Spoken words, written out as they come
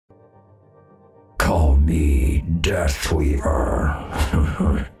me Deathweaver.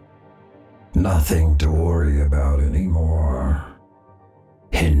 Nothing to worry about anymore.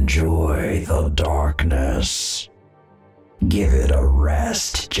 Enjoy the darkness. Give it a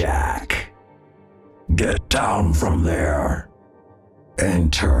rest, Jack. Get down from there.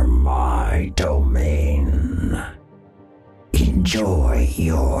 Enter my domain. Enjoy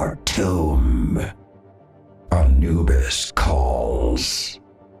your tomb. Anubis calls.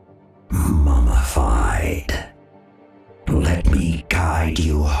 Mummified. Let me guide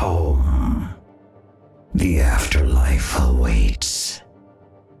you home. The afterlife awaits.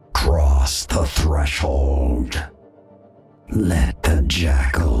 Cross the threshold. Let the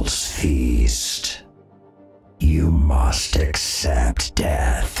jackals feast. You must accept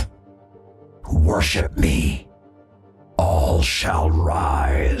death. Worship me. All shall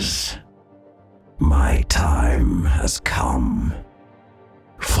rise. My time has come.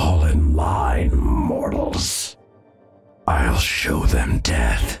 Fall in line, mortals. I'll show them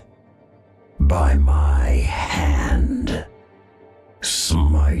death. By my hand.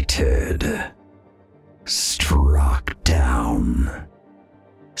 Smited. Struck down.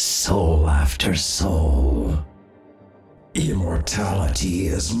 Soul after soul. Immortality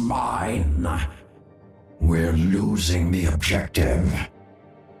is mine. We're losing the objective.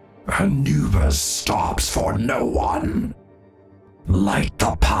 Anubis stops for no one. Light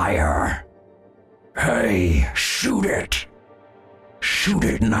the pyre. Hey, shoot it. Shoot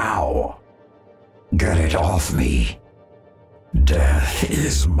it now. Get it off me. Death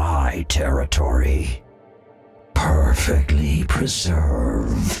is my territory. Perfectly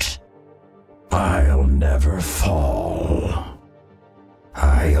preserved. I'll never fall.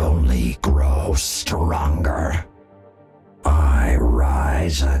 I only grow stronger. I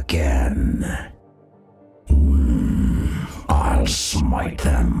rise again. I'll smite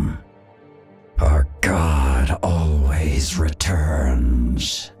them. A god always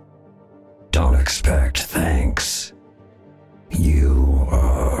returns. Don't expect thanks. You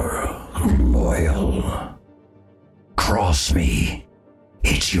are loyal. Cross me.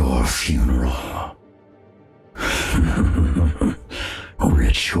 It's your funeral.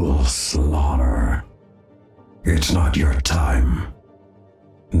 Ritual slaughter. It's not your time.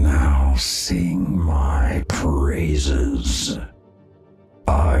 Now sing my praises.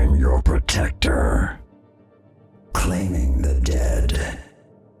 I'm your protector. Claiming the dead.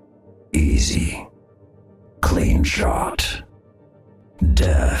 Easy. Clean shot.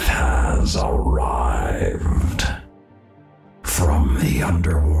 Death has arrived. From the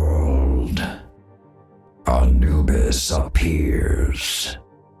underworld, Anubis appears.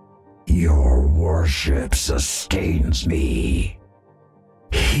 Your worship sustains me.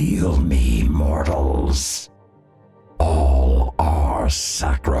 Heal me, mortals. All are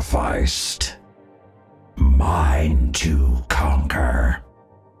sacrificed. Mine to conquer.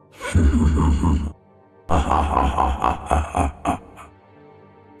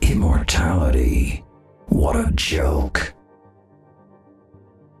 Immortality. What a joke.